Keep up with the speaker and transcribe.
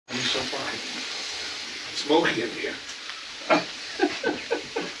so fucking smoky in here.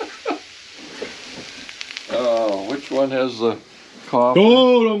 Oh, which one has the coffee?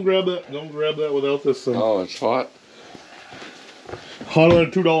 Oh, don't grab that. Don't grab that without this. Oh, it's hot. Hotter than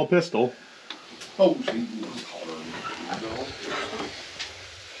a $2 pistol. Oh, she was hotter than $2.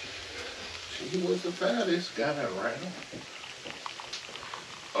 She was the fattest. Got her right on.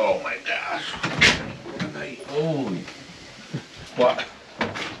 Oh my gosh. What a night. Holy. What?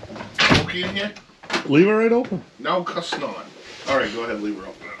 Smoky in here? Leave it right open. No cussing on. Alright, go ahead, leave her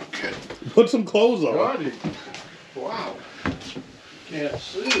open. Okay. Put some clothes on. God, Wow. can't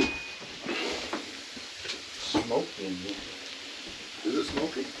see. Smoke in here. Is it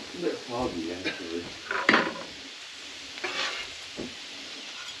smoky? A bit foggy, actually.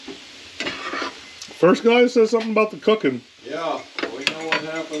 First guy says something about the cooking. Yeah, we know what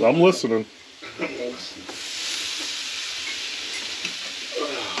happened. I'm listening.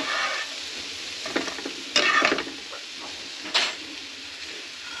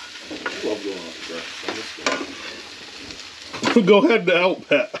 Love going out to breakfast. Go ahead to out,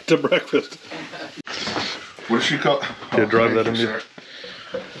 Pat, to breakfast. What does she call? Yeah, drive that thank in you, there.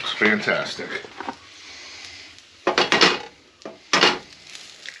 sir. It's fantastic.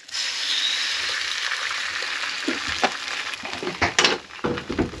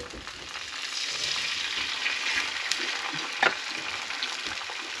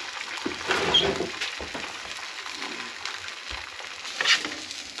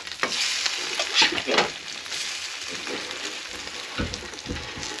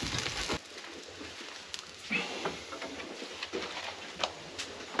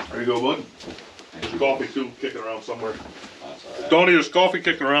 There you go, bud. There's coffee too, kicking around somewhere. That's all right. Donnie, there's coffee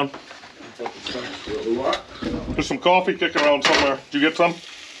kicking around. What? There's some coffee kicking around somewhere. Did you get some?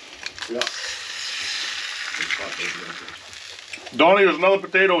 Yeah. Donnie, there's another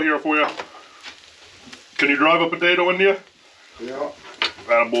potato here for you. Can you drive a potato in here? Yeah.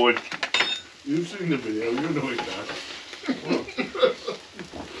 Attaboy. You've seen the video. You know it, Dad.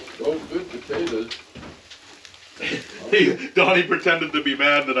 Oh, good potatoes. Donnie pretended to be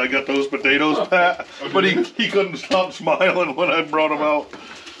mad that I got those potatoes, Pat, but he couldn't stop smiling when I brought them out.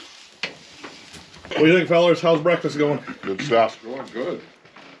 What do you think, fellas? How's breakfast going? Good stuff. Going good.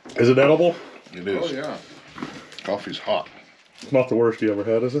 Is it edible? It is. Oh, yeah. Coffee's hot. It's not the worst you ever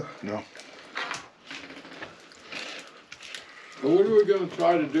had, is it? No. So what are we going to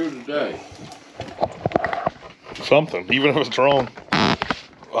try to do today? Something, even if it's wrong. I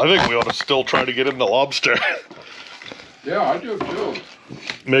think we ought to still try to get into lobster. Yeah, I do too.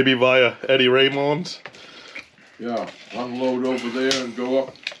 Maybe via Eddie Raymond's. Yeah, unload over there and go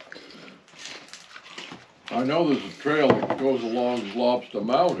up. I know there's a trail that goes along Lobster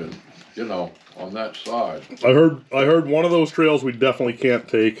Mountain, you know, on that side. I heard one of those trails we definitely can't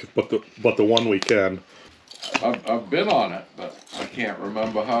take, but the one we can. I've been on it, but I can't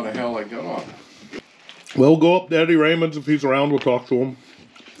remember how the hell I got on it. We'll go up to Eddie Raymond's if he's around. We'll talk to him.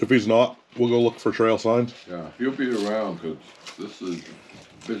 If he's not, we'll go look for trail signs. Yeah, he'll be around because this is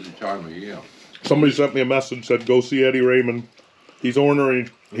a busy time of year. Somebody sent me a message, said go see Eddie Raymond. He's ornery.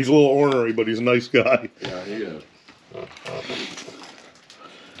 He's a little ornery, but he's a nice guy. Yeah, he is.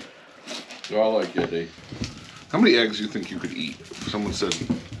 So I like Eddie. How many eggs do you think you could eat? If someone said,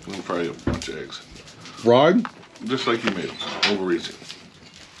 we'll fry you a bunch of eggs. Ryan? Just like you made them. Over easy.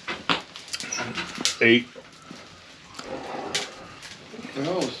 8.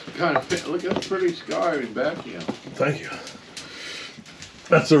 Well, it's kind of, look at the pretty sky back here. Thank you.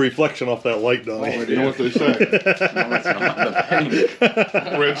 That's a reflection off that light, Donnie. Oh, it You know what they say? No, it's not the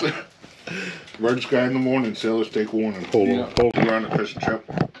paint. Red sky in the morning, sailors take warning. Hold Yeah. on. Hold We were on a fishing trip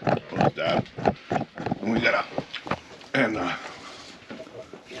with his dad. And we got up. And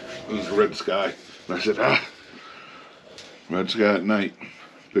it was a red sky. And I said, red sky at night.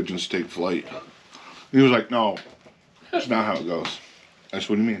 Pigeons take flight. He was like, no, that's not how it goes. I said,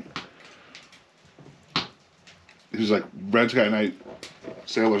 what do you mean? He was like, red sky at night,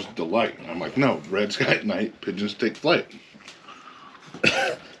 sailors delight. And I'm like, no, red sky at night, pigeons take flight.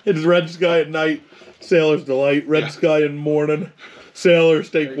 It's red sky at night, sailors delight. Red sky in morning, sailors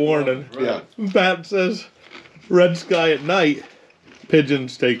take warning. Right. Yeah. Pat says, red sky at night,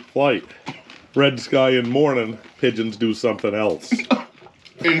 pigeons take flight. Red sky in morning, pigeons do something else.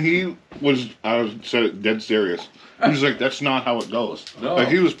 And he was, said it dead serious. He was like, that's not how it goes. No. Like,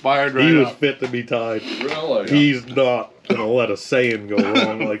 he was fired right He was up. fit to be tied. Really? He's not gonna let a saying go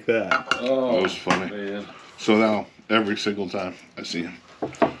wrong like that. Oh, That was funny. man. So now, every single time I see him,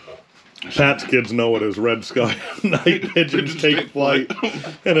 Pat's kids know it as red sky at night. Pigeons take flight.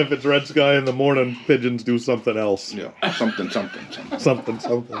 And if it's red sky in the morning, pigeons do something else. Yeah, something. Something.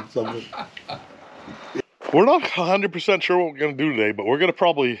 We're not 100% sure what we're going to do today, but we're going to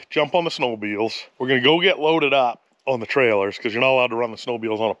probably jump on the snowmobiles. We're going to go get loaded up on the trailers because you're not allowed to run the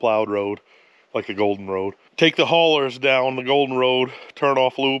snowmobiles on a plowed road like the Golden Road. Take the haulers down the Golden Road, turn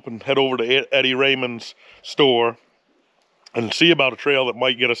off loop, and head over to Eddie Raymond's store and see about a trail that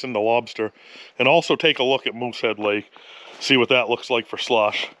might get us into Lobster, and also take a look at Moosehead Lake, see what that looks like for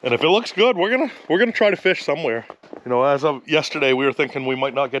slush. And if it looks good, we're gonna try to fish somewhere. You know, as of yesterday, we were thinking we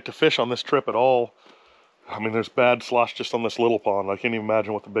might not get to fish on this trip at all. I mean, there's bad slush just on this little pond. I can't even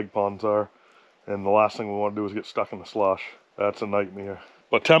imagine what the big ponds are. And the last thing we want to do is get stuck in the slush. That's a nightmare.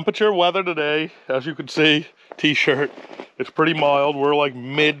 But temperature, weather today, as you can see, t-shirt, it's pretty mild. We're like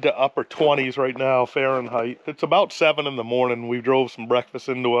mid to upper 20s right now, Fahrenheit. It's about 7 in the morning. We drove some breakfast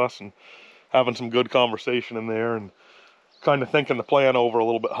into us and having some good conversation in there and kind of thinking the plan over a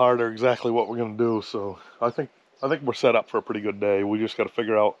little bit harder, exactly what we're gonna do. So I think we're set up for a pretty good day. We just got to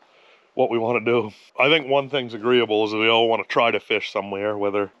figure out what we want to do. I think one thing's agreeable is that we all want to try to fish somewhere,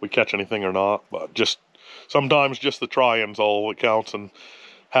 whether we catch anything or not. But sometimes just the trying's all that counts, and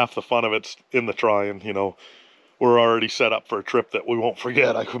half the fun of it's in the trying. You know, we're already set up for a trip that we won't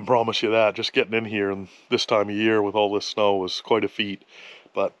forget. I can promise you that. Just getting in here and this time of year with all this snow was quite a feat.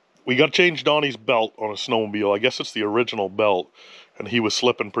 But we got to change Donnie's belt on a snowmobile. I guess it's the original belt, and he was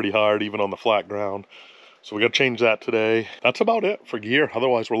slipping pretty hard even on the flat ground. So we got to change that today. That's about it for gear.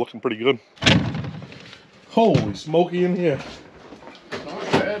 Otherwise, we're looking pretty good. Holy smoky in here. Not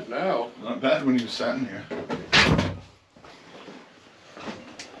bad now. Not bad when you sat in here.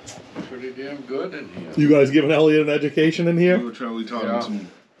 Pretty damn good in here. You guys giving Elliot an education in We here? were trying to tell him some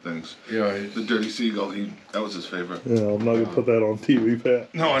things. Yeah, The Dirty Seagull, that was his favorite. Yeah, I'm not going to put that on TV,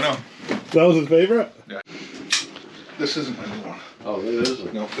 Pat. No, I know. That was his favorite? Yeah. This isn't my new one. oh, it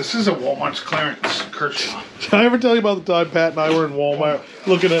isn't. No, this is a Walmart's clearance Kershaw. Did I ever tell you about the time Pat and I were in Walmart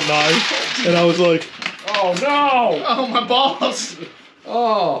looking at knives? And I was like, Oh no! Oh, my balls!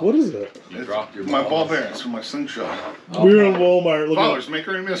 Oh, what is it? you dropped your My ball balls. bearings from my slingshot. We were in Walmart Father's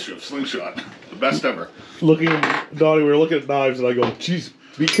Maker and Mischief slingshot. The best ever. looking at Donnie, we were looking at knives, and I go, geez,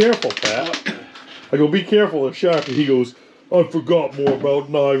 be careful, Pat. I go, be careful, they're sharp. And he goes, I forgot more about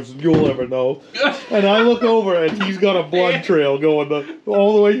knives than you'll ever know. And I look over, and he's got a blood trail going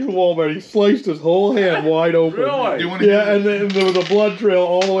all the way through Walmart. He sliced his whole hand wide open. Really? Do you want to Yeah, and then there was a blood trail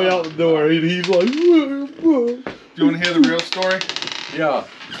all the way out the door. And he's like, Do you want to hear the real story? Yeah.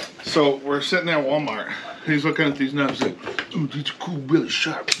 So we're sitting there at Walmart. He's looking at these knives like, oh, these are cool, really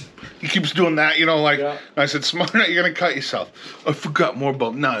sharp. He keeps doing that, you know, like, Yeah. I said, smart, you're going to cut yourself. I forgot more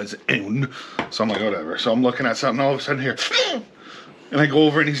about knives. So I'm like, whatever. So I'm looking at something, all of a sudden here, and I go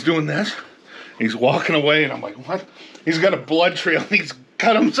over and he's doing this. He's walking away, and I'm like, what? He's got a blood trail, and he's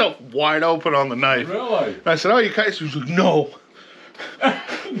cut himself wide open on the knife. Really? And I said, oh, you cut yourself? He's like, no.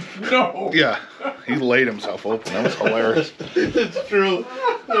 No. Yeah, he laid himself open. That was hilarious. it's true.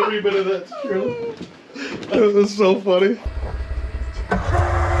 Every bit of that's true. It was so funny.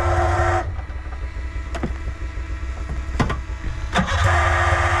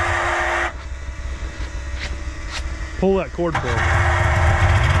 Pull that cord for him.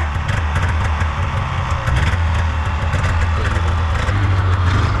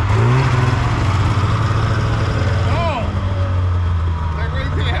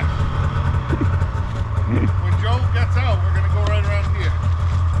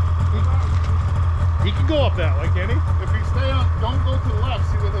 Go up that way, can he? If you stay on, don't go to the left.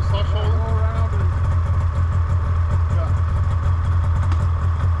 See where the slush hole is? Go around and...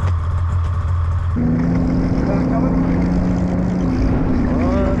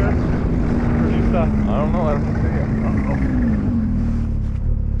 I don't know. I don't see it.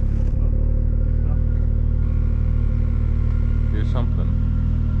 Here's something.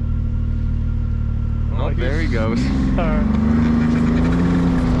 Oh, there he goes.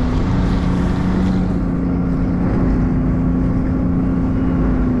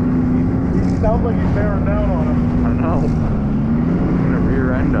 Sounds like he's bearing down on him. I know. He's gonna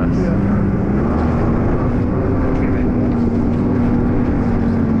rear end us. Yeah.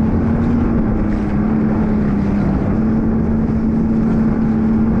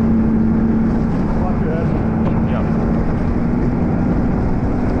 Watch your head. Yep.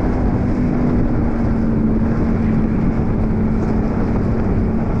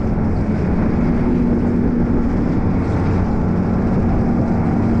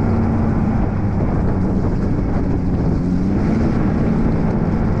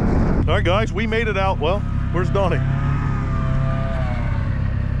 All right, guys, we made it out. Well, where's Donnie?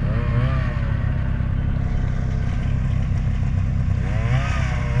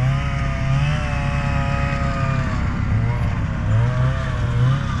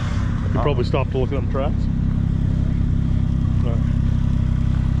 probably stop to look at them tracks.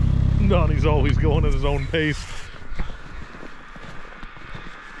 Right. Donnie's always going at his own pace.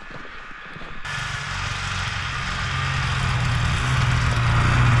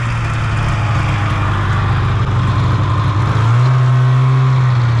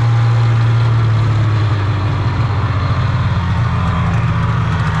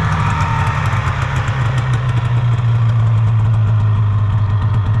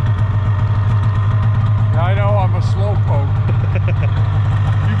 I know I'm a slowpoke.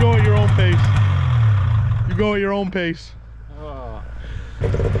 You go at your own pace. You go at your own pace.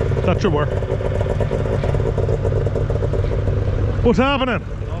 That should work. What's happening?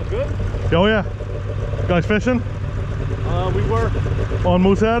 All good? Oh yeah. Guys fishing? We were. On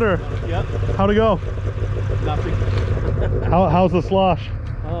Moosehead or? Yep. How'd it go? Nothing. How's the slosh?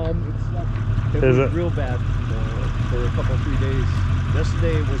 It Is was it? real bad for a couple, 3 days.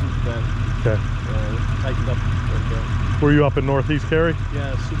 Yesterday it wasn't too bad. Okay. Tightened up a bit. Were you up in Northeast Cary?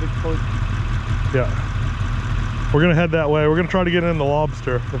 Yeah, Civic Point. Yeah. We're gonna head that way. We're gonna try to get in the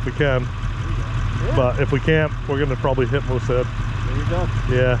Lobster if we can. Yeah. But if we can't, we're gonna probably hit Moosehead. There you go.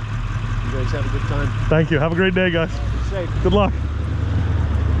 Yeah. You guys have a good time. Thank you. Have a great day, guys. Be safe. Good luck.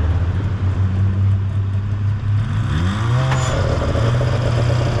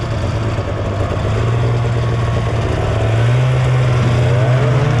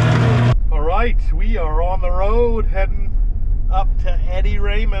 All right, we are on the road heading up to Eddie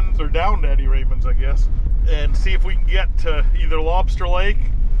Raymond's, or down to Eddie Raymond's, I guess, and see if we can get to either Lobster Lake.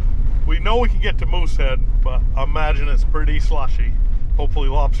 We know we can get to Moosehead, but I imagine it's pretty slushy. Hopefully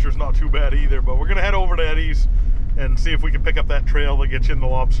Lobster's not too bad either, but we're gonna head over to Eddie's and see if we can pick up that trail that gets you into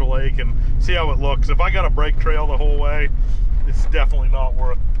Lobster Lake and see how it looks. If I got a break trail the whole way, it's definitely not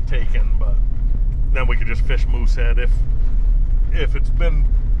worth taking, but then we could just fish Moosehead. If it's been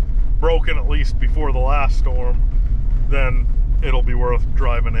broken at least before the last storm, then it'll be worth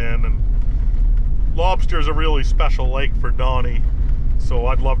driving in. And Lobster's a really special lake for Donnie, so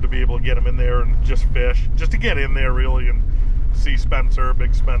I'd love to be able to get him in there and just fish, just to get in there really and see Spencer,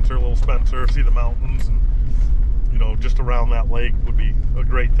 Big Spencer, Little Spencer, see the mountains, and you know, just around that lake would be a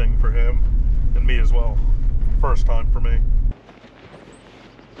great thing for him and me as well. First time for me.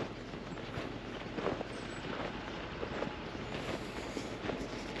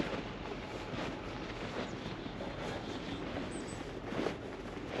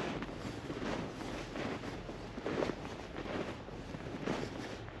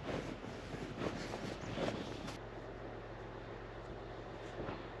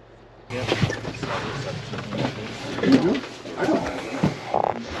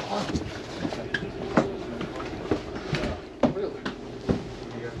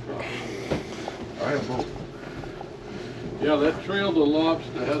 Yeah, that trail to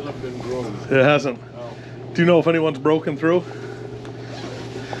Lobster hasn't been grown. It hasn't. No. Do you know if anyone's broken through?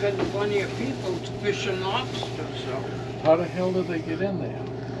 Been plenty of people fishing lobster, so. How the hell did they get in there?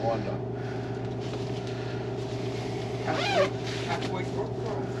 I wonder. Halfway Brook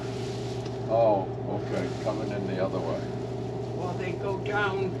Road. Oh, okay, coming in the other way. Well, they go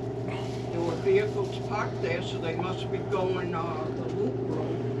down, there were vehicles parked there, so they must be going, the loop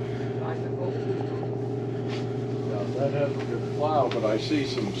road. Like the Gold Loop Road. Yeah, that hasn't been plowed, but I see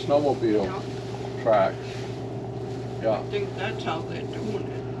some snowmobile Yeah. tracks. Yeah, I think that's how they're doing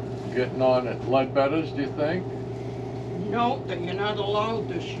it. getting on at Ledbetter's, do you think? No, that you're not allowed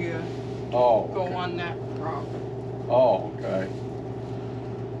this year Oh, to go okay. on that property. Oh, okay.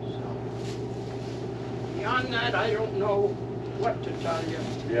 So. Beyond that, I don't know what to tell you.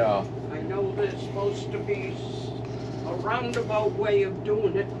 Yeah, I know there's supposed to be a roundabout way of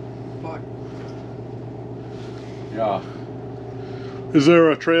doing it, but yeah. Is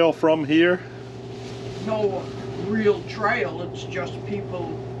there a trail from here? no real trail. It's just people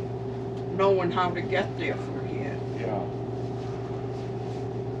knowing how to get there from here. Yeah.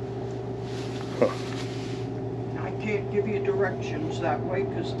 I can't give you directions that way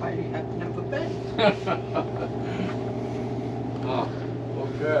because I have never been. Ah,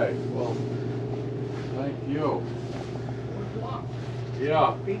 okay, well, thank you. Good luck.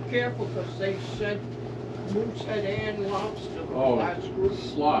 Yeah. Be careful because they said Moosehead and Lobster, the Oh, last group.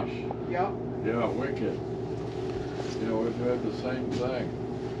 slush. Yep. Yeah, wicked. Yeah, we've had the same thing.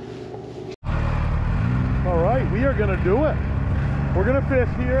 All right, we are gonna do it. We're gonna fish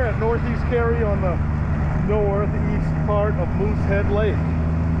here at Northeast Cary on the northeast part of Moosehead Lake.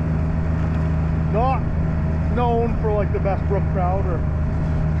 Not known for like the best brook trout or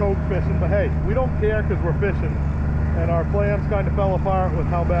choke fishing, but hey, we don't care because we're fishing. And our plans kind of fell apart with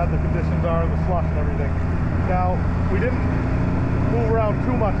how bad the conditions are and the slush and everything. Now, we didn't move around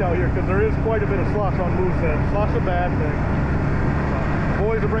too much out here because there is quite a bit of slush on Moosehead. Slush a bad thing. But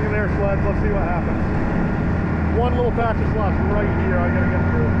boys are bringing their sleds. Let's see what happens. One little patch of slush right here. I gotta get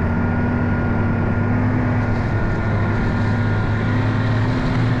through.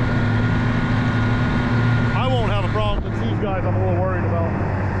 I won't have a problem. It's these guys I'm a little worried about.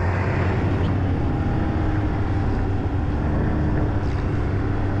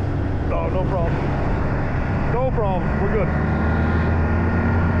 Oh, no problem. No problem. We're good.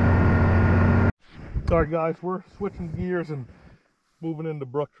 Alright guys, we're switching gears and moving into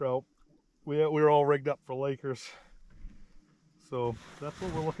brook trout. We were all rigged up for Lakers. So that's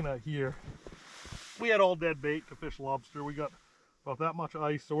what we're looking at here. We had all dead bait to fish lobster. We got about that much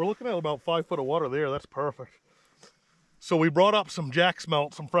ice. So we're looking at about 5 foot of water there. That's perfect. So we brought up some jack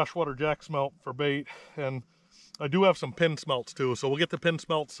smelt, some freshwater jack smelt for bait. And I do have some pin smelts too. So we'll get the pin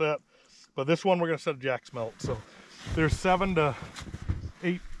smelt set. But this one we're gonna set a jack smelt. So there's 5 to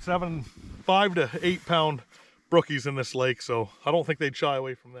 8 pound brookies in this lake. So I don't think they'd shy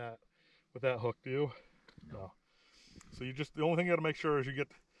away from that with that hook, do you? No. So you just, the only thing you gotta make sure is you get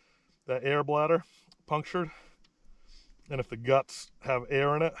that air bladder punctured. And if the guts have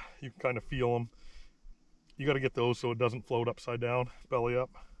air in it, you can kind of feel them. You gotta get those so it doesn't float upside down, belly up.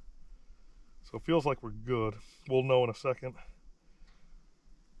 So it feels like we're good. We'll know in a second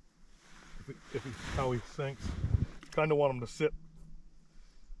how he sinks. Kind of want him to sit.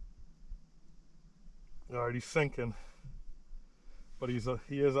 All right, he's sinking, but he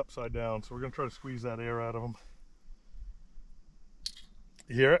is upside down. So we're gonna try to squeeze that air out of him.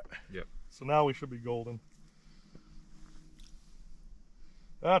 You hear it? Yep. So now we should be golden.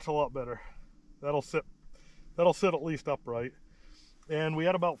 That's a lot better. That'll sit at least upright. And we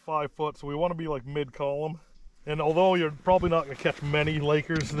had about 5 foot, so we want to be like mid-column. And although you're probably not going to catch many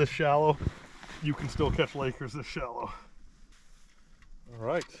Lakers this shallow, you can still catch Lakers this shallow. All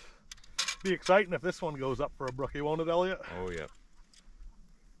right. Be exciting if this one goes up for a brookie, won't it, Elliot? Oh, yeah.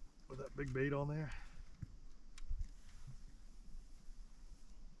 With that big bait on there.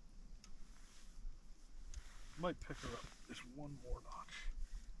 Might pick her up just one more notch.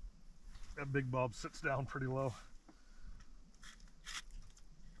 That big bob sits down pretty low.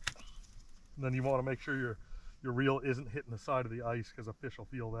 And then you want to make sure your reel isn't hitting the side of the ice because a fish will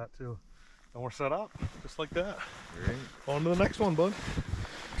feel that too. And we're set up just like that. Great. On to the next one, bud.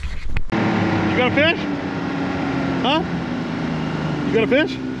 You got a fish? Huh? You got a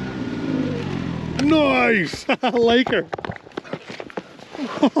fish? Nice! Laker.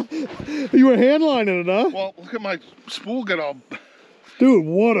 You were handlining it, huh? Well, look at my spool get all... Dude,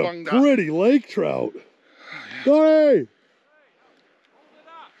 what a bunged up. pretty lake trout. Hey!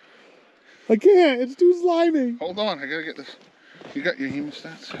 I can't, it's too slimy. Hold on, I gotta get this. You got your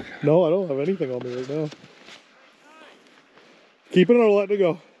hemostats? Okay. No, I don't have anything on me right now. Keeping it or letting it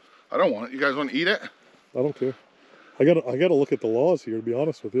go? I don't want it. You guys want to eat it? I don't care. I gotta look at the laws here, to be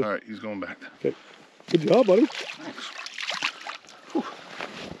honest with you. All right, he's going back. Okay. Good job, buddy. Thanks.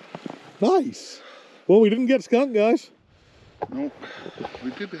 Nice. Well, we didn't get skunked, guys. Nope.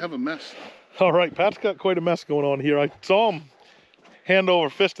 We did have a mess. All right, Pat's got quite a mess going on here. I saw him hand over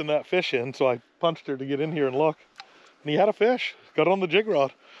fisting that fish in, so I punched her to get in here and look. And he had a fish. Got it on the jig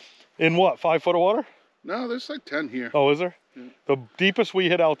rod. In what, 5 foot of water? No, there's like 10 here. Oh, is there? Yeah. The deepest we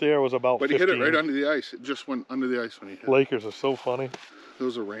hit out there was about 15. But he hit it right under the ice. It just went under the ice when he hit it. Lakers are so funny.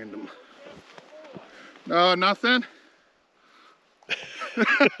 Those are random. No, nothing.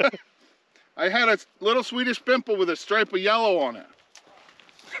 I had a little Swedish pimple with a stripe of yellow on it.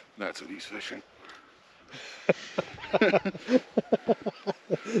 That's what he's fishing.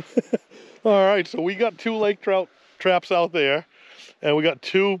 All right, so we got 2 lake trout traps out there, and we got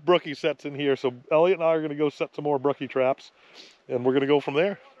 2 brookie sets in here. So Elliot and I are going to go set some more brookie traps, and we're going to go from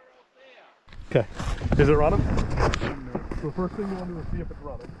there. Okay, is it running? So the first thing you want to do is see if it's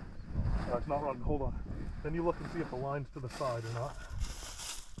running. It's not running, hold on. Then you look and see if the line's to the side or not.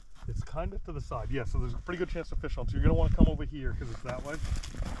 It's kind of to the side, yeah, so there's a pretty good chance to fish on. So you're going to want to come over here because it's that way.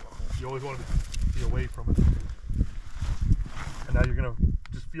 You always want to be away from it. And now you're going to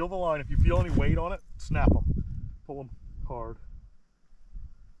just feel the line. If you feel any weight on it, snap them. Pull them hard.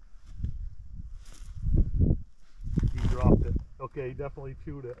 He dropped it. Okay, he definitely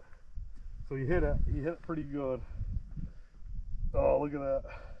chewed it. So he hit it pretty good. Oh, look at that.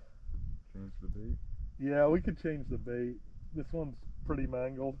 Change the bait. Yeah, we could change the bait. This one's pretty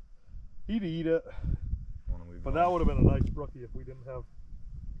mangled. He'd eat it, but that would have been a nice brookie if we didn't have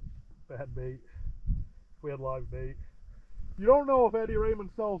bad bait. If we had live bait. You don't know if Eddie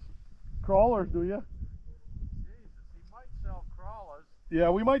Raymond sells crawlers, do you? Jesus, he might sell crawlers. Yeah,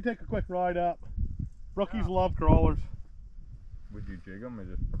 we might take a quick ride up. Brookies love crawlers. Would you jig them or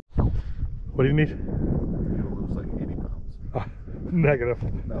just? What do you need? You'll lose like 80 pounds. Negative.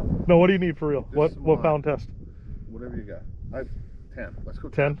 No, No, what do you need for real? Just What some, pound test? whatever you got. I have 10. Let's go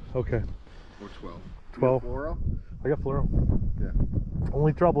 10? Okay. or 12. 12. Fluoro? I got fluoro. Yeah.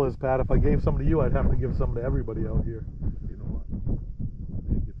 Only trouble is, Pat, if I gave some to you, I'd have to give some to everybody out here. You know what?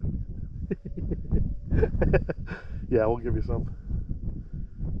 Yeah, give them. Yeah, we'll give you some.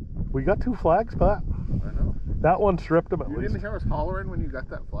 We got 2 flags, Pat. I know. That one stripped him at You least. didn't hear us hollering when you got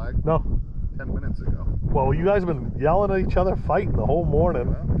that flag No. 10 minutes ago. Well, you guys have been yelling at each other, fighting the whole morning.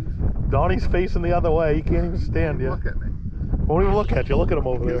 Well, Donnie's facing the other way. He can't even stand you. look at me. Won't even look at you. Look at him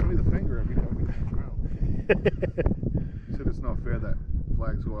over He gives there. me the finger every time we turn around. He said it's not fair that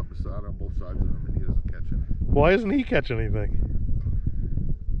flags go up beside on both sides of him and he doesn't catch it. Why isn't he catching anything?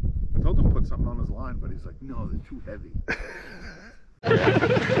 I told him to put something on his line, but he's like, no, they're too heavy.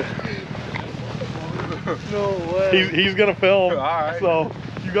 No way. He's gonna film. All right. So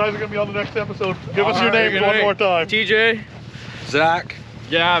you guys are gonna be on the next episode. Give us your names one more time. TJ, Zach.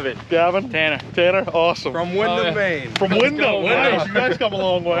 Gavin, Gavin. Tanner. Tanner. Awesome. From Wyndham, Maine. From Wyndham. Nice. You guys come a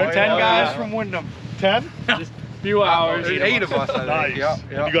long way. 10 guys yeah. from Wyndham. 10? Just a few hours. There's 8 of us, I think. Nice.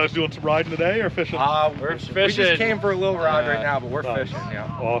 Yep. You guys doing some riding today or fishing? We're We fishing. just came for a little ride right now, but we're Nice. fishing, yeah.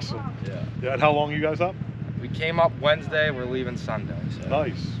 Awesome. Yeah. Yeah. And how long are you guys up? We came up Wednesday, we're leaving Sunday, so.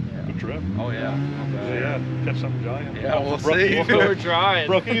 Nice. Yeah. Good trip. Oh, yeah. Yeah. Catch something giant. Yeah, we'll Brookies. see. We're trying.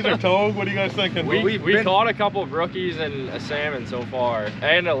 Brookies or toad? What are you guys thinking? We been- caught a couple of rookies and a salmon so far,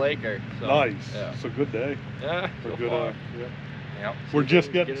 and a laker. So, Nice. Yeah. It's a good day. Yeah. For So good. far. Yeah. Yep. We're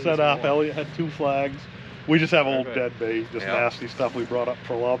just getting Get set into up. some more. Elliot had 2 flags. We just have old Perfect. dead bait, just Yeah. nasty stuff we brought up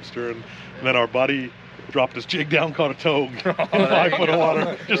for lobster, and then our buddy dropped his jig down, caught a toad in 5 foot of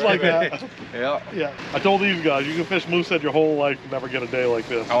water, just like that. Yeah. Yeah. I told these guys, you can fish Moosehead your whole life, never get a day like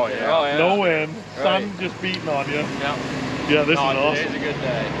this. Oh, yeah. Oh, yeah. No wind, sun Right. just beating on you. Yeah. Yeah, this No, is awesome. Today's a good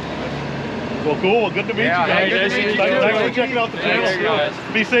day. Well, cool. Well, good to meet Yeah, you guys. hey, good to meet you Thanks too. for checking out the Thanks, channel.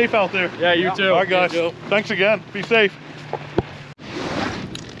 guys. Be safe out there. Yeah, you too. All right, guys. You too. Thanks again. Be safe.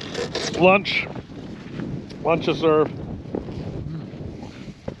 Lunch. Lunch is served.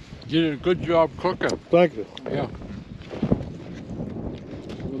 You did a good job cooking. Thank you. Yeah.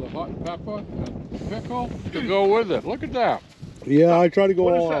 With a hot pepper and pickle to go with it. Look at that. Yeah, I try to go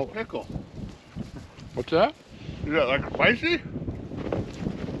What is all that out. pickle? What's that? Is that like spicy?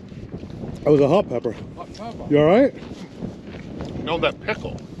 That was a hot pepper. Hot pepper. You all right? No, that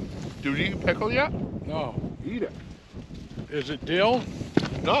pickle. Did you eat pickle yet? No. Eat it. Is it dill?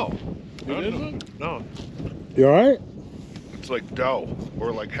 No. It isn't? No. You all right? It's like dough,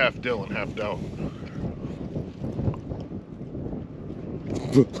 or like half dill and half dough.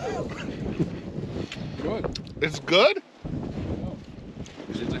 Good. It's good?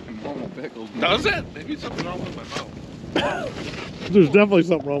 It's like a normal pickle. Does it? Maybe something wrong with my mouth. There's definitely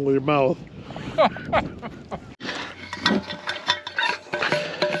something wrong with your mouth.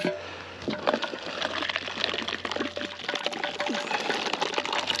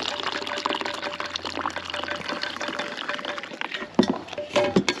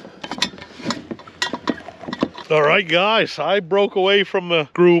 All right, guys, I broke away from the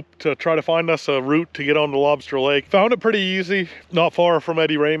group to try to find us a route to get on to Lobster Lake. Found it pretty easy, not far from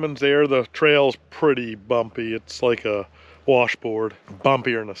Eddie Raymond's there. The trail's pretty bumpy. It's like a washboard,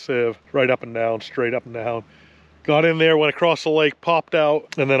 bumpier than a sieve, right up and down, straight up and down. Got in there, went across the lake, popped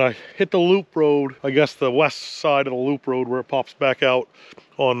out, and then I hit the loop road, I guess the west side of the loop road where it pops back out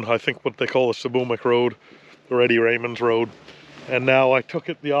on, I think what they call the Sabumic Road, or Eddie Raymond's Road. And now I took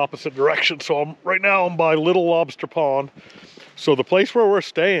it the opposite direction. So right now I'm by Little Lobster Pond. So the place where we're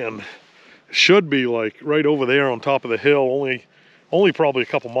staying should be like right over there on top of the hill, only probably a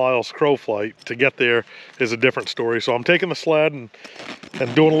couple miles crow flight. To get there is a different story. So I'm taking the sled and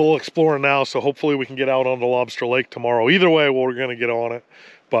doing a little exploring now. So hopefully we can get out onto Lobster Lake tomorrow. Either way, we're gonna get on it.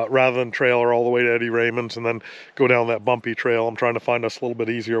 But rather than trailer all the way to Eddie Raymond's and then go down that bumpy trail, I'm trying to find us a little bit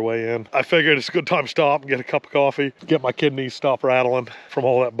easier way in. I figured it's a good time to stop and get a cup of coffee, get my kidneys stop rattling from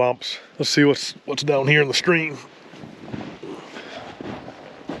all that bumps. Let's see what's down here in the stream.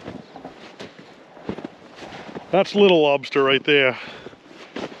 That's Little Lobster right there.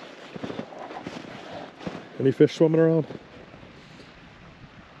 Any fish swimming around?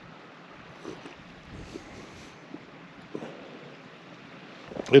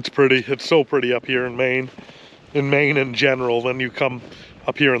 It's pretty. It's so pretty up here in Maine. In Maine in general, then you come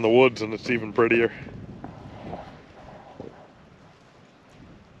up here in the woods and it's even prettier.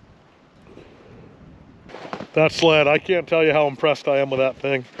 That sled, I can't tell you how impressed I am with that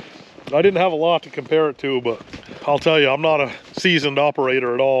thing. I didn't have a lot to compare it to, but I'll tell you, I'm not a seasoned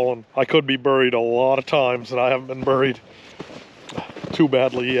operator at all, and I could be buried a lot of times, and I haven't been buried too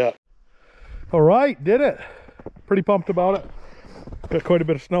badly yet. All right, did it. Pretty pumped about it. Got quite a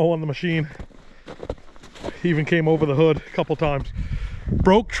bit of snow on the machine. Even came over the hood a couple times.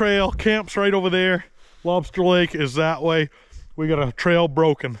 Broke trail, camp's right over there. Lobster Lake is that way. We got a trail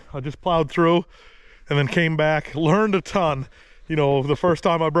broken. I just plowed through and then came back, learned a ton. You know, the first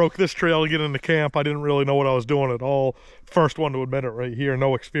time I broke this trail to get into camp, I didn't really know what I was doing at all. First one to admit it right here,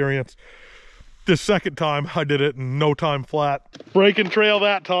 no experience. This second time I did it in no time flat. Breaking trail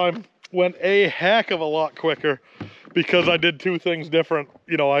that time went a heck of a lot quicker because I did two things different.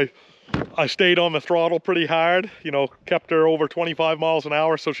 You know, I stayed on the throttle pretty hard, you know, kept her over 25 miles an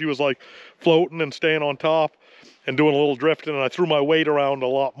hour, so she was like floating and staying on top and doing a little drifting, and I threw my weight around a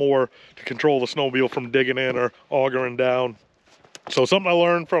lot more to control the snowmobile from digging in or augering down. So something I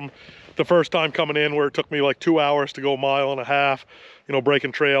learned from the first time coming in, where it took me like 2 hours to go 1.5 miles, you know,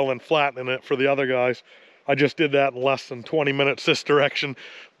 breaking trail and flattening it for the other guys. I just did that in less than 20 minutes this direction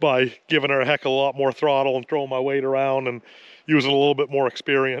by giving her a heck of a lot more throttle and throwing my weight around and using a little bit more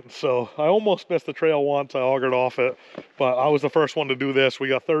experience. So I almost missed the trail once. I augered off it, but I was the first one to do this. We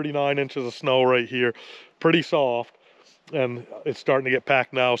got 39 inches of snow right here, pretty soft, and it's starting to get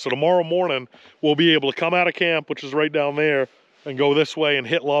packed now. So tomorrow morning, we'll be able to come out of camp, which is right down there, and go this way and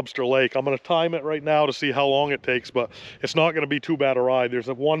hit Lobster Lake. I'm gonna time it right now to see how long it takes, but it's not gonna be too bad a ride. There's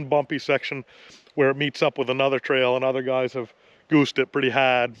one bumpy section where it meets up with another trail, and other guys have goosed it pretty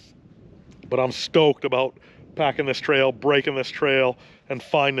hard. But I'm stoked about packing this trail, breaking this trail, and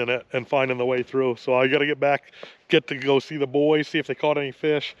finding it and finding the way through. So I gotta get back, get to go see the boys, see if they caught any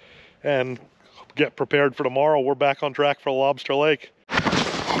fish, and get prepared for tomorrow. We're back on track for Lobster Lake.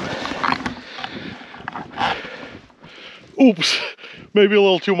 Oops, maybe a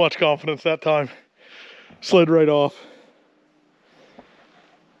little too much confidence that time. Slid right off.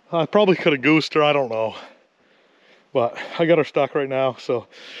 I probably could have goosed her, I don't know. But I got her stuck right now, so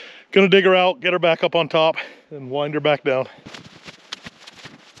gonna dig her out, get her back up on top, and wind her back down.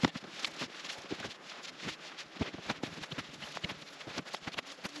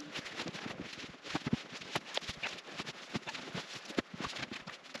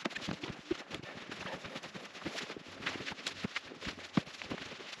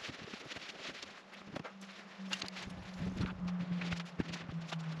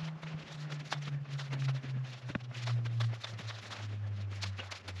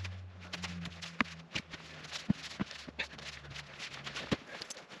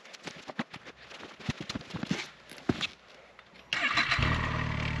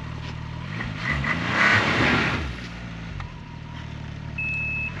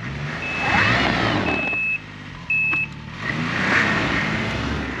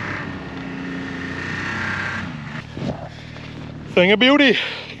 Thing of beauty,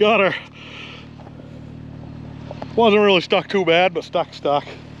 got her. Wasn't really stuck too bad, but stuck.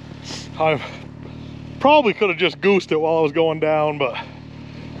 I probably could have just goosed it while I was going down, but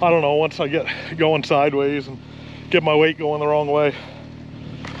I don't know, once I get going sideways and get my weight going the wrong way,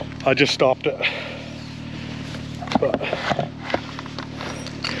 I just stopped it. But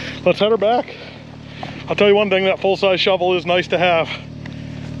let's head her back. I'll tell you one thing, that full-size shovel is nice to have.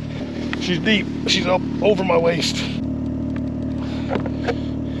 She's deep, she's up over my waist.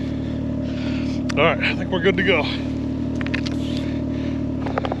 All right, I think we're good to go.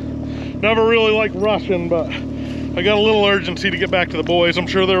 Never really like rushing, but I got a little urgency to get back to the boys. I'm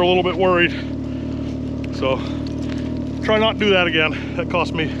sure they're a little bit worried. So try not to do that again. That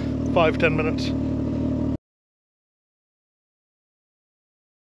cost me 5-10 minutes.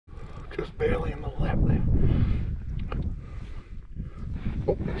 Just barely in the lap there.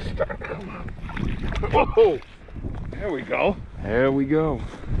 Oh, start, come on. Whoa! There we go. There we go.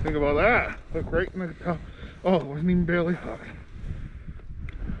 Think about that. Look right in the top. Oh, it wasn't even barely hooked.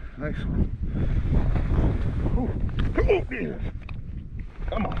 Nice one. Oh, Jesus.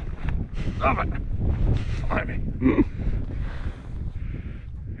 Come on. Stop it. Behind me.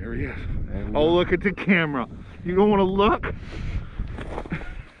 There he is. Oh, look at the camera. You don't want to look?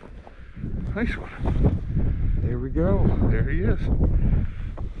 Nice one. There we go. There he is.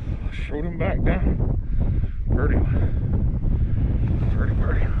 I showed him back down. Birdie.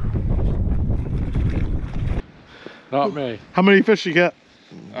 Birdie. Not me. How many fish you get?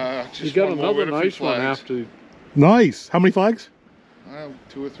 You got another nice one after. Nice. How many flags?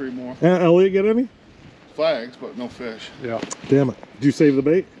 2 or 3 more. Elliot get any? Flags, but no fish. Yeah. Damn it. Did you save the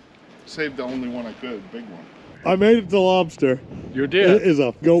bait? Saved the only one I could, big one. I made it to Lobster. You did? It is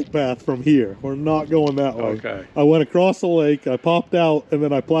a goat path from here. We're not going that way. Okay. I went across the lake, I popped out, and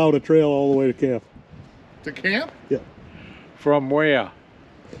then I plowed a trail all the way to camp. To camp? Yeah. From where?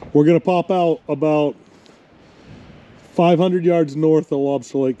 We're going to pop out about 500 yards north of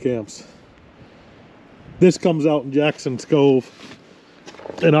Lobster Lake camps. This comes out in Jackson's Cove,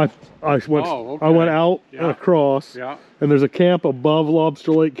 and I went okay. I went out Yeah. and across, Yeah. and there's a camp above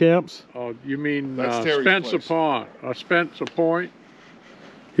Lobster Lake camps. Oh, you mean That's Terry's Spencer place. Pond? Spencer Point?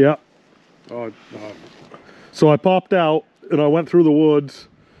 Yeah. Oh, So I popped out and I went through the woods,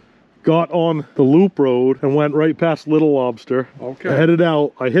 got on the loop road, and went right past Little Lobster. okay. I headed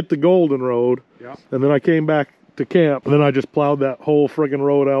out. I hit the Golden Road, Yeah. and then I came back to camp, and then I just plowed that whole friggin'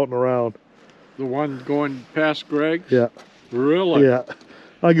 road out and around. The one going past Greg's? Yeah. Really? Yeah.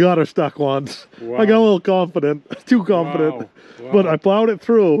 I got her stuck once. Wow. I got a little confident, too confident. Wow. Wow. But I plowed it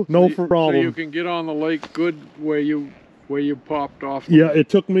through, no problem. So you can get on the lake good where you popped off. Yeah, it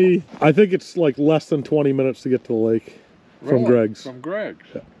took me, I think it's like less than 20 minutes to get to the lake from Really? Greg's. From Greg's.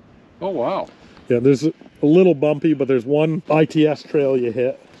 Yeah. Oh wow. Yeah, there's a little bumpy, but there's one ITS trail you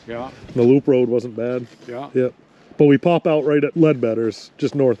hit. Yeah. The loop road wasn't bad. Yeah. Yeah. But we pop out right at Ledbetter's,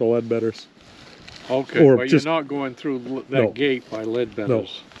 just north of Ledbetter's. Okay. Or But just- you're not going through that No. gate by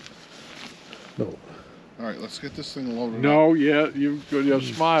Leadbetters. No. All right, let's get this thing loaded up. No. Yeah. You're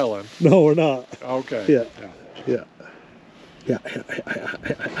smiling. No, we're not. Okay. Yeah. Yeah. Yeah.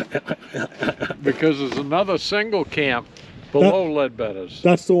 Because there's another single camp below Leadbetters.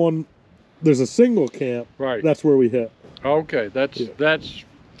 That's the one, there's a single camp. Right. That's where we hit. Okay. That's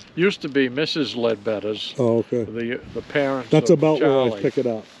used to be Mrs. Leadbetters. Oh, okay. The parents. That's of about Charlie. where I pick it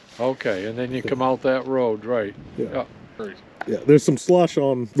up. Okay, and then you come out that road, right? Yeah. Yeah, there's some slush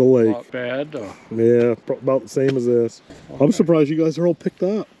on the lake. Not bad. Yeah, about the same as this. I'm surprised you guys are all picked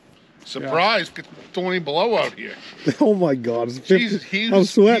up. Surprise! It's 20 below out here. Oh my God, it's 50. Jesus, I'm he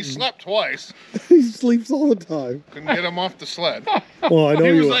sweating. slept twice. He sleeps all the time. Couldn't get him off the sled. Well, I know He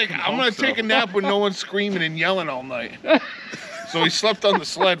you. was like, I'm gonna take a nap when no one's screaming and yelling all night. So he slept on the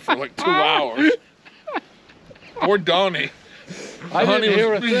sled for like 2 hours. Poor Donnie. I Donnie didn't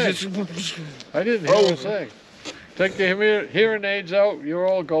hear a was- thing. I didn't hear a thing. Take the hearing aids out, you're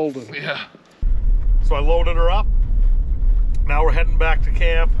all golden. Yeah. So I loaded her up. Now we're heading back to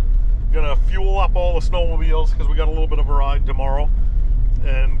camp. Gonna fuel up all the snowmobiles because we got a little bit of a ride tomorrow,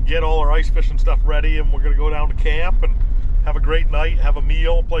 and get all our ice fishing stuff ready. And we're gonna go down to camp and have a great night, have a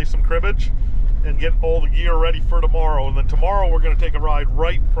meal, play some cribbage, and get all the gear ready for tomorrow. And then tomorrow we're gonna take a ride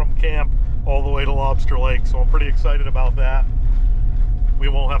right from camp all the way to Lobster Lake. So I'm pretty excited about that. We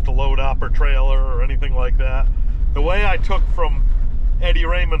won't have to load up or trailer or anything like that. The way I took from Eddie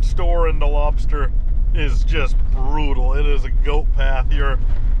Raymond's store into Lobster is just brutal. It is a goat path. You're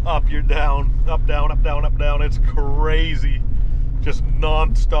up, you're down, up, down, up, down, up, down. It's crazy. Just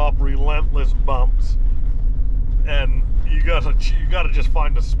non-stop, relentless bumps. And you gotta just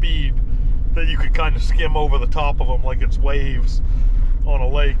find a speed that you could kind of skim over the top of them like it's waves on a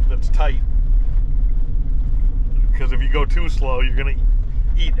lake that's tight. Because if you go too slow, you're gonna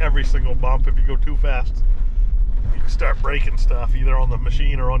eat every single bump. If you go too fast, you can start breaking stuff either on the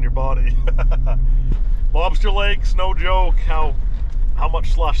machine or on your body. Lobster Lake's no joke how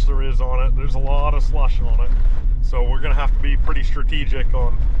much slush there is on it. There's a lot of slush on it. So we're gonna have to be pretty strategic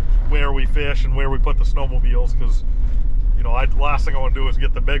on where we fish and where we put the snowmobiles, because you know, last thing I want to do is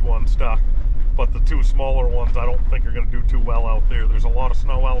get the big one stuck. But the two smaller ones I don't think are going to do too well out there. There's a lot of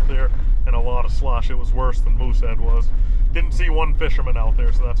snow out there and a lot of slush. It was worse than Moosehead was. Didn't see one fisherman out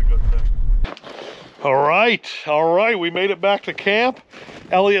there, so that's a good thing. All right, we made it back to camp.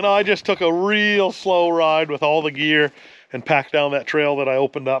 Ellie and I just took a real slow ride with all the gear and packed down that trail that I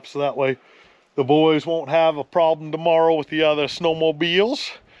opened up, so that way the boys won't have a problem tomorrow with the other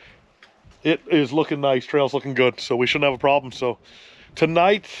snowmobiles. It is looking nice, trail's looking good, so we shouldn't have a problem. So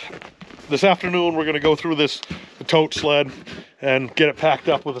tonight, this afternoon, we're gonna go through the tote sled and get it packed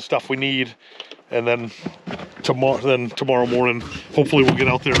up with the stuff we need. And then tomorrow morning, hopefully we'll get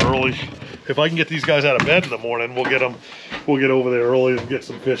out there early. If I can get these guys out of bed in the morning, we'll get over there early and get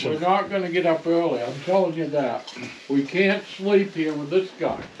some fishing. We're not going to get up early, I'm telling you that. We can't sleep here with this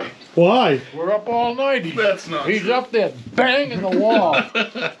guy. Why? We're up all night. That's not He's true. up there banging the wall.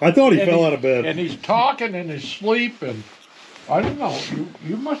 I thought he And fell out of bed. And he's talking in his sleep, and I don't know,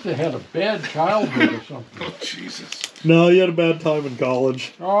 you must have had a bad childhood or something. Oh, Jesus. No, he had a bad time in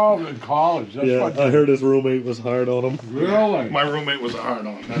college. Oh, in college, that's Yeah, what. I heard his roommate was hard on him. Really? My roommate was a hard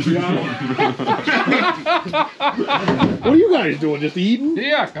on. That's What are you guys doing? Just eating?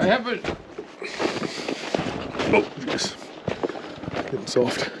 Yeah, I haven't. Oh, jeez. Getting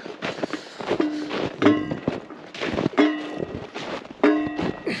soft.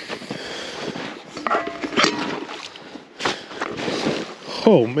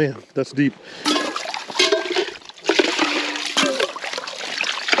 Oh man, that's deep.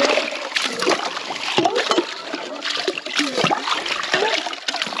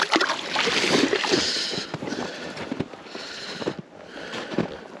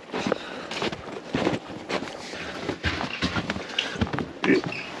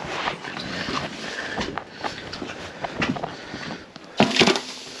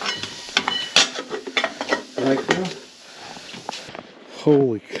 Right there.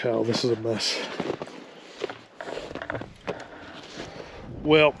 Holy cow, this is a mess.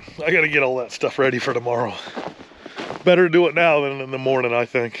 Well, I gotta get all that stuff ready for tomorrow. Better do it now than in the morning, I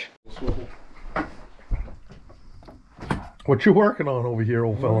think. What you working on over here,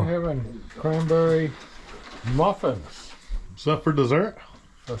 old We're fella? having cranberry muffins Is that for dessert?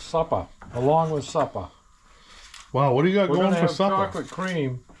 for supper, along with supper. Wow, what do you got We're going gonna for have supper? chocolate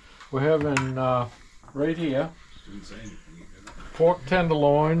cream. We're having right here pork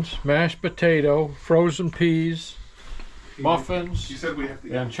tenderloins, mashed potato, frozen peas, muffins, said we have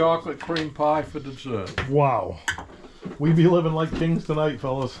to and chocolate cream pie for dessert. Wow. We be living like kings tonight,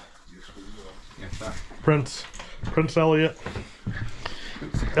 fellas. Prince Elliot.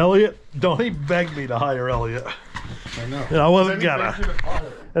 Elliot, don't he begged me to hire Elliot. I know. And I wasn't gonna.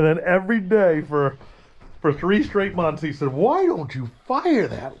 And then every day for 3 straight months, he said, "Why don't you fire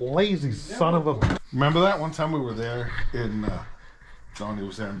that lazy son of a..." Remember that one time we were there in, Donnie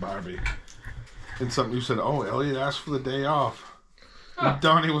was there in Barbie. And something you said, oh, Elliot asked for the day off. And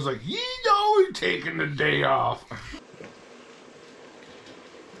Donnie was like, you know he's taking the day off.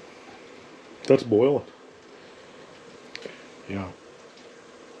 That's boiling. Yeah,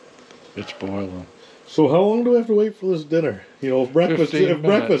 it's boiling. So how long do we have to wait for this dinner? You know, if breakfast 15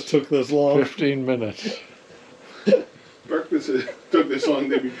 breakfast took this long. 15 minutes. Breakfast took this long,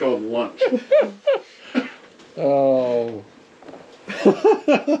 they'd be called lunch. Oh,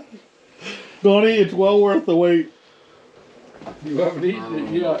 Donnie, it's well worth the wait. you haven't eaten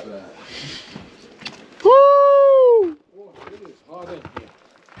it yet. Woo! Oh, it is hot in here.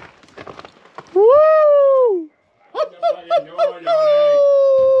 Woo!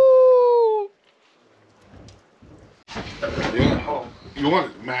 Yeah. You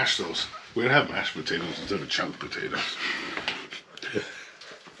want to mash those. We're going to have mashed potatoes instead of chunk potatoes.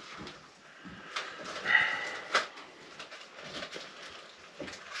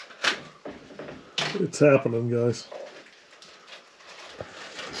 It's happening, guys.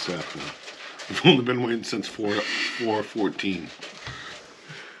 It's happening. We've only been waiting since 4:14.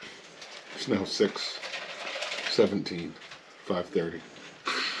 It's now 6:17, 5:30.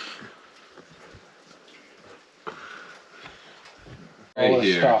 All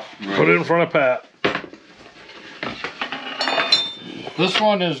this stuff. Put it in front of Pat. This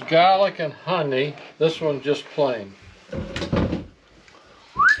one is garlic and honey. This one just plain.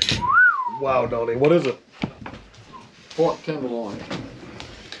 Wow, Donnie, what is it? Pork tenderloin.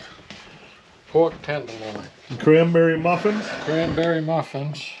 Pork tenderloin. Cranberry muffins, Cranberry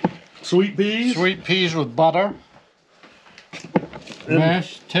muffins. sweet peas, Sweet peas with butter. and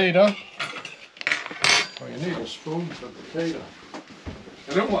Mashed potato. Oh, you need a spoon for potato.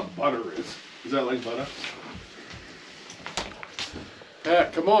 I don't know what butter is. Is that like butter?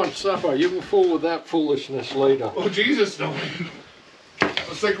 Pat, come on, supper. You can fool with that foolishness later. Oh, Jesus, no. I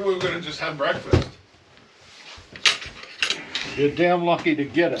was thinking we were going to just have breakfast. You're damn lucky to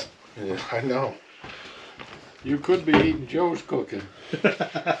get it. Yeah, I know. You could be eating Joe's cooking. Very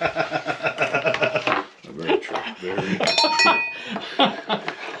true. Very true.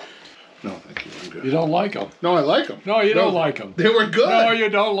 No, thank you. I'm good. You don't like them? No, I like them. No, you don't like them. They were good. No, you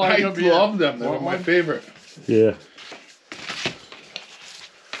don't like I them. love them. They were my favorite. yeah.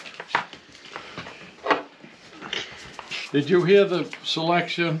 Did you hear the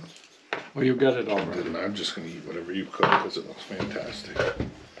selection? Or you got it already? I'm just going to eat whatever you cook because it looks fantastic.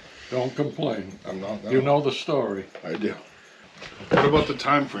 Don't complain. I'm not. You know the story. I do. What about the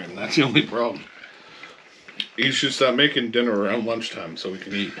time frame? That's the only problem. You should start making dinner around lunchtime so we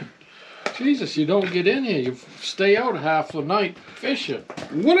can eat. Jesus, you don't get in here. You stay out half the night fishing.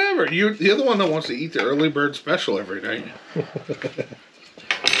 Whatever. You're the other one that wants to eat the early bird special every night.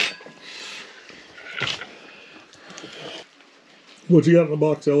 What you got in the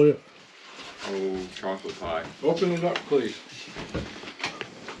box, Elliot? Oh, chocolate pie. Open it up, please.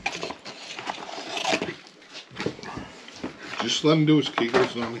 Just let him do his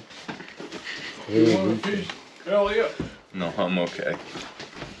kegels, Nolly. You want a piece, Elliot? No, I'm okay.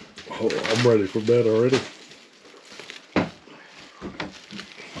 Oh, I'm ready for bed already.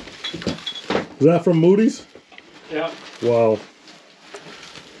 Is that from Moody's? Yeah. Wow.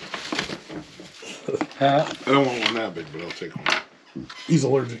 Pat, I don't want one that big, but I'll take one. He's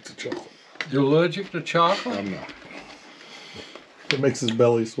allergic to chocolate. you allergic to chocolate? I'm not. It makes his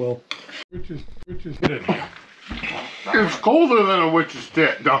belly swell. Which is get in here. It's colder than a witch's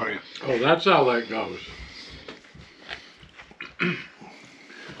tit, don't you? Oh, that's how that goes.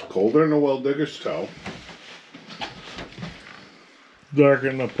 Colder than a well digger's toe. Darker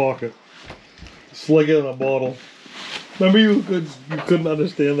in the pocket. Slicker in a bottle. Remember you couldn't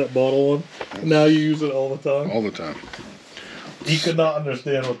understand that bottle one? Now you use it all the time? All the time. He could not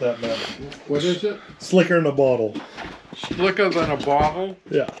understand what that meant. What is it? Slicker in a bottle. Slicker than a bottle?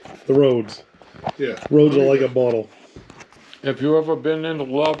 Yeah, the roads. Yeah. Roads are like a bottle. Have you ever been into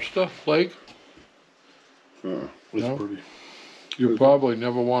Lobster Lake? It's No? pretty. You probably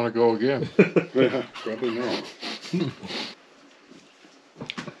never want to go again. Yeah, probably not.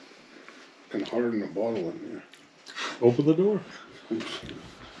 Kind of harder than a bottle in here. Open the door.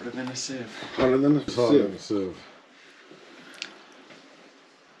 Hotter than a sieve. Hotter than a Hotter than a sieve. sieve.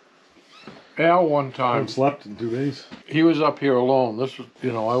 Al one I time, haven't slept in 2 days. he was up here alone. This was,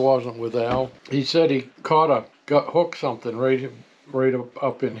 I wasn't with Al. He said he hooked something right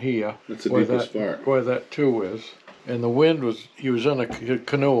up in here. That's the where deepest that, part. where that two is. And the wind was, he was in a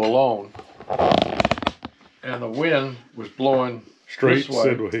canoe alone. And the wind was blowing Straight this way.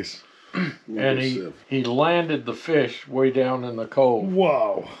 sideways. And he landed the fish way down in the cove.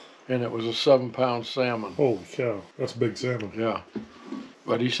 Wow. And it was a 7-pound salmon. Holy cow. That's big salmon. Yeah.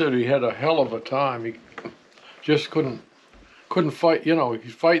 But he said he had a hell of a time. He just couldn't fight,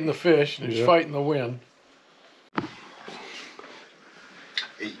 he's fighting the fish and he's fighting the wind.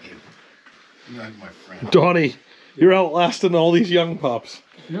 Hate you. You're not my friend. Donnie, you're outlasting all these young pups.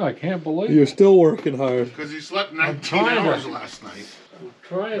 Yeah, I can't believe You're it. still working hard. Because he slept 19 trying to- hours last night. I'm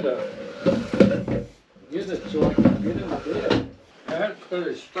trying to get it so I can get in bed. Pat's got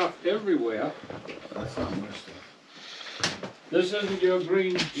his stuff everywhere. That's not my stuff. This isn't your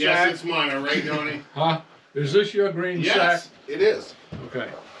green sack? Yes, it's mine, all right, Donnie? Huh? Is this your green Yes, sack? it is. Okay,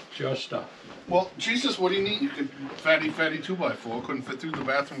 it's your stuff. Well, Jesus, what do you need? You could fatty 2x4 couldn't fit through the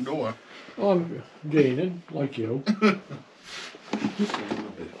bathroom door. Well, I'm gaining, like you.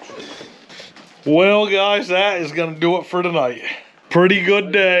 Well, guys, that is going to do it for tonight. Pretty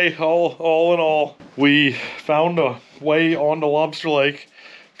good day, all in all. We found a way onto Lobster Lake.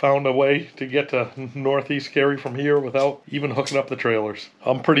 Found a way to get to Northeast Cary from here without even hooking up the trailers.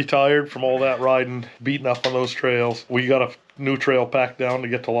 I'm pretty tired from all that riding, beating up on those trails. We got a new trail packed down to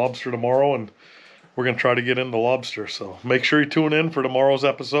get to Lobster tomorrow, and we're going to try to get into Lobster. So make sure you tune in for tomorrow's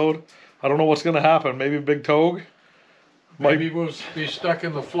episode. I don't know what's going to happen. Maybe Big Togue. Maybe we'll be stuck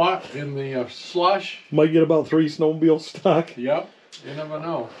in the slush. Might get about 3 snowmobiles stuck. Yep, you never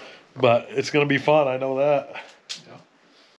know. But it's going to be fun. I know that. Yep.